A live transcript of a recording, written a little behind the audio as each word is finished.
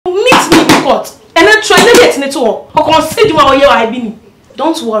what? And then try to get it all. Or consider what you are being.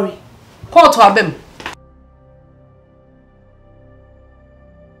 Don't worry. Call to them.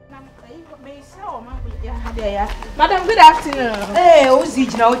 Madam, good afternoon. Hey, Uzi,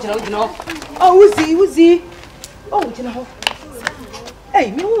 oh, Uzi. Oh, you know.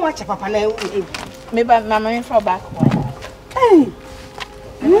 Hey, you watch a papa now. Maybe Mamma for back home. Hey,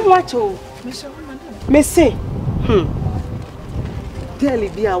 you watch oh. Missy. Girl,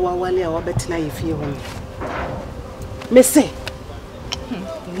 be our wali our better now if you want. Missy.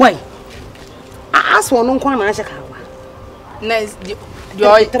 Why? I asked one on corner. Nice.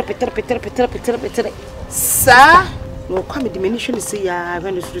 Peter. Sir? No, come with diminution to see ya.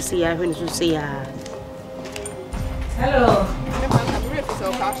 When you see ya, Hello.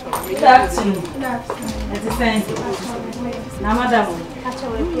 Good afternoon. Now, madam.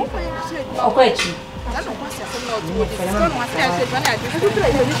 Oh, quite.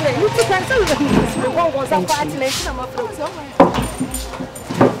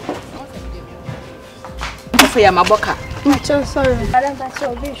 I'm sorry. Madam, that's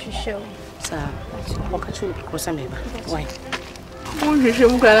all we should show. Sir, what can you do? Why?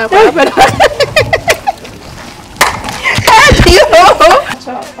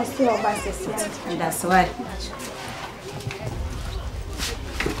 That's why.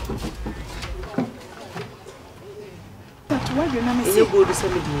 Why do you not say go to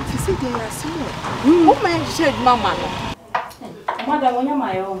somebody? He said they are small. Oh my shit, Mama. Mother, when you're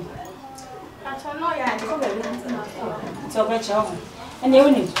my own. I don't know, yeah, it's over your and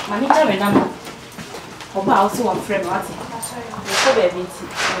you need money number. Oba also one friend, what? So baby,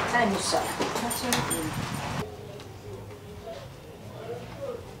 time is short.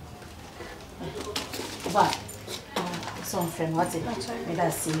 Oba, some friend, what? Let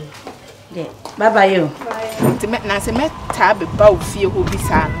us see. Yeah. Bye you. Bye. To make Nancy met tab about fear who be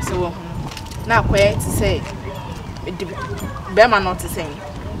sad. So now, where to say, Bema not to say.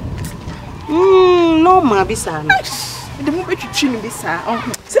 No, ma be sad. The movie to chin be sad.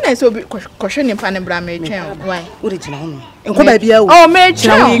 Oh, so be cautioning Panabra may change. Why? Original. And come baby. Oh, may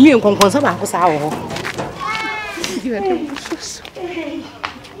change me and conconsa was our.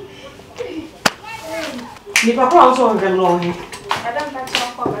 The papa also on them long. I don't touch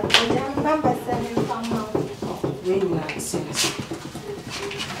your cover. Number 7 pounds. Very nice.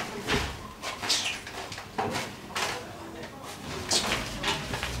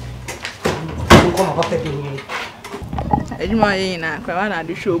 Come up with me. I can't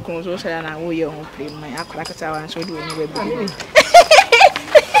do show so say na wo ye ho play my akrakata wan so do anywhere baby.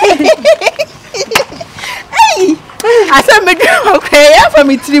 I said me do okay for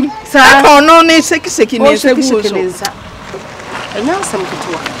me trim. I don't know ni seki ni segu so. Enya sam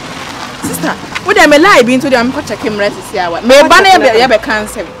kutua. Sister, we dey me lie bi into dem ko check him rest see awa. Me ba na ye be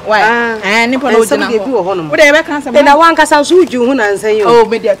cancel. Why? Ni po no jina ho. We dey be cancel. Na wan kasa so uju hu na nsan yo. Oh,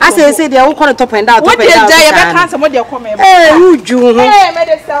 me dey. I say dey wo kono top and down top and down. We dey ye be cancel mo dey come e. Uju hu. Me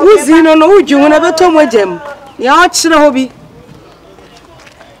dey sell. Uzi no uju hu na be to mo jam. Ya o kire ho bi.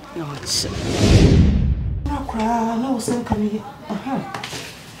 Ya o kire. Na kwa na wo sen kan ye. Aha.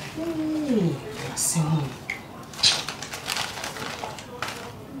 Asen.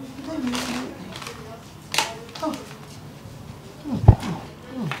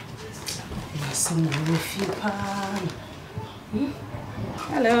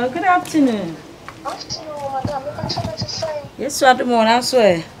 Hello, good afternoon. Afternoon, madam. You can to say. Yes, what the morning, I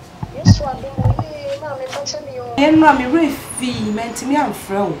swear. Yes, what the morning, ma'am. You can tell me. And mammy, refi, meant me and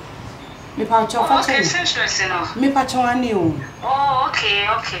fro. Me patch off. Okay, seriously, no. Me patch on new. Oh, okay.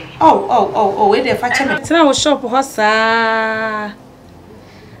 Wait there, fetch me. It's now shop, Hossa.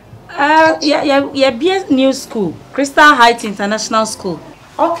 Yeah, BS New School, Crystal Heights International School.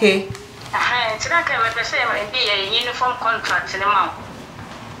 Okay. Today I say be a uniform contract in the month.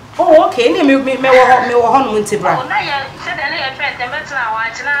 Oh, okay. Me hon Montebra. Oh, now you said any friend the better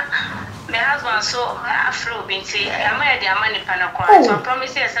my husband so afro binti I made their money panacora. So I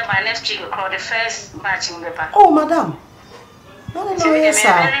promise you by next week call the first batch in the back. Oh, madam. No, yes,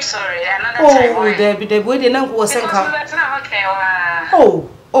 I'm very sorry. Another time. Oh, the way they now was saying. Okay. Oh.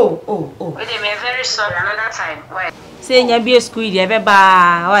 Wait, I'm very sorry. Another time. Why? Say you be a school, you ever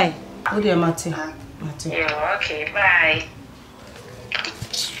buy. Why? Oh dear, Matty. Yeah, okay, bye.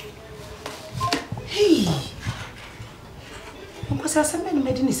 Hey. Because I said,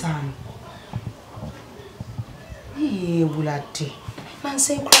 made in his hand. Hey, Bulati. Man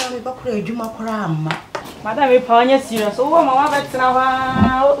say, cry me back where you ma cram. Madam, we pony serious. Oh, my wife,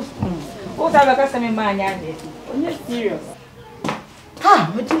 now. What have I got some in my hand? You're serious.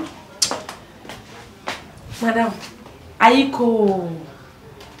 Ah, Madam, Aiko.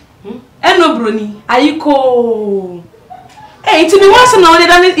 And no brony. Ayiko. Hey, to me once and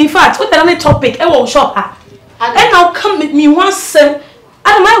only in fact, what the topic I will shop her. And now come with me once and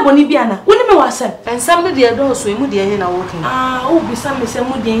my bonibiana. When me was and some of the adults we moody in a walking. Ah, oh, be some Miss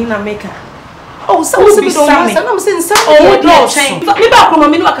Moody in a maker. Oh, some of the I'm saying some of the doors. Maybe I'll come a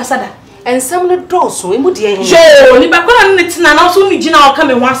minute Casada. And some of the doors we moody in. Joe, Libacon and it's now soon Gina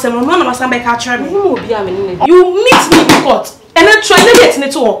come and once and one of us make her try me. You meet me in court and then try to get in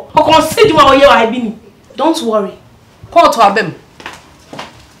it all. Or consider what you I been. Don't worry. Call to them.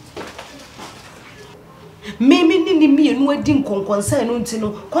 Maybe me and wedding concern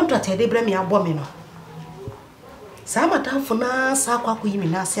until contract a debra me a woman. Some are down for now, Saqua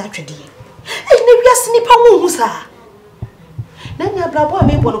women as Saturday. And maybe a snipper woosa. Then your bravo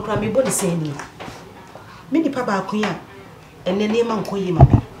may want to cram me body saying. Many papa queen and then name uncle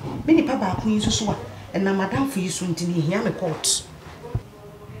Yimmy. Many papa queens to swap, and now madame for you soon to hear me court.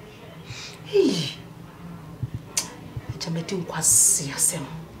 Hey. Meeting quasi asem.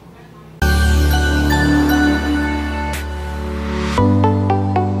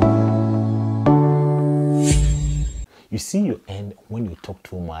 You see you end when you talk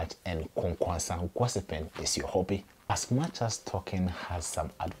too much, and gossiping is your hobby. As much as talking has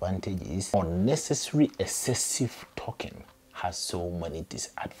some advantages, unnecessary excessive talking has so many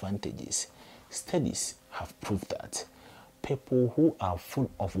disadvantages. Studies have proved that people who are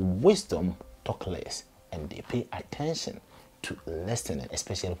full of wisdom talk less, and they pay attention to listening,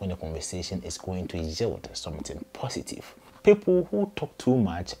 especially when the conversation is going to yield something positive. People who talk too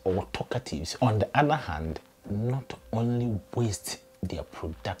much or talkatives, on the other hand, not only waste their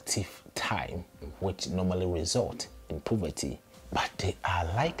productive time, which normally result in poverty, but they are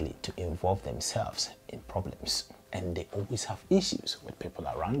likely to involve themselves in problems. And they always have issues with people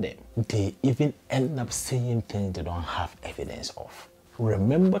around them. They even end up saying things they don't have evidence of.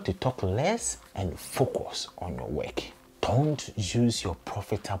 Remember to talk less and focus on your work. Don't use your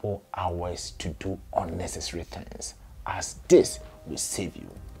profitable hours to do unnecessary things, as this will save you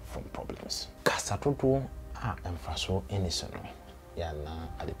from problems. Kasatoto a emfaso enisono. Yana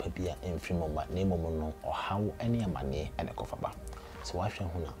adepabia enfrimoma nemomono or how any amane and a kofaba. So I feel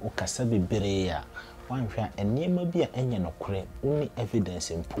huna ukasa bibere ya wanhwa enema bia enye nokore only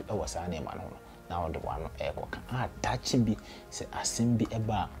evidence mpu e wasane mano. Now the one ekoka touch bi se asembi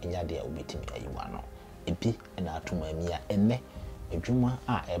eba enyade a obetimi ayiwa no ebi na atuma mi a enne adwuma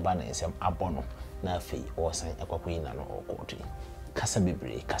a eba na ensem abono na afei osan ekwakoyi na no okoto kasa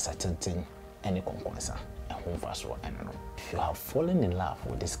bebre kasa tenten ene konkonsa ehunfa so eno no. If you have fallen in love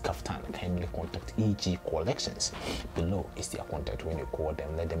with this kaftan, kindly contact EG Collections. Below is their contact. When you call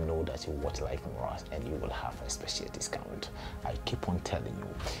them, let them know that you watch Life Morals and you will have a special discount. I keep on telling you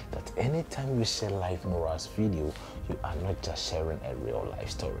that anytime you share Life Morals video, you are not just sharing a real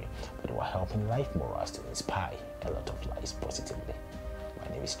life story, but you are helping Life Morals to inspire a lot of lives positively. My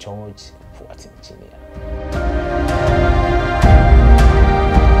name is George Whatapp.